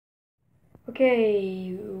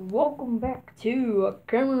Okay, welcome back to a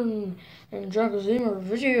Cameron and John Zimmer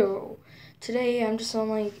video. Today I'm just on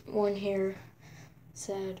my one here.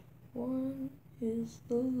 Said one is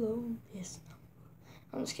the loneliest number.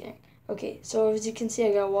 I'm just kidding. Okay, so as you can see,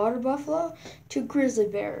 I got water buffalo, 2 grizzly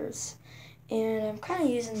bears, and I'm kind of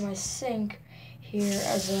using my sink here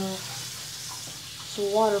as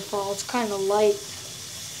a waterfall. It's kind of light,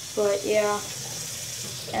 but yeah.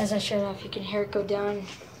 As I shut off, you can hear it go down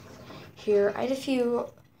here. I had a few,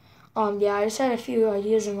 I just had a few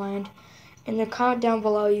ideas in mind. In the comment down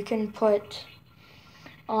below, you can put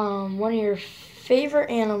one of your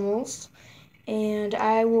favorite animals, and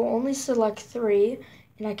I will only select 3,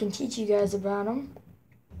 and I can teach you guys about them.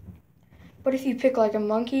 But if you pick like a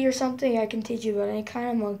monkey or something, I can teach you about any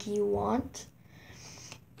kind of monkey you want.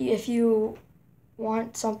 If you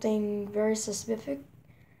want something very specific,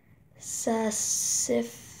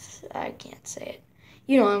 I can't say it.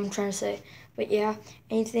 You know what I'm trying to say. But yeah,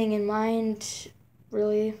 anything in mind,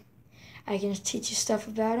 really, I can teach you stuff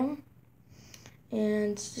about them.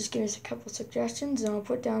 And just give us a couple suggestions, and I'll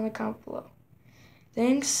put down in the comment below.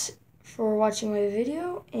 Thanks for watching my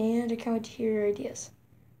video, and I can't wait to hear your ideas.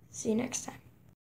 See you next time.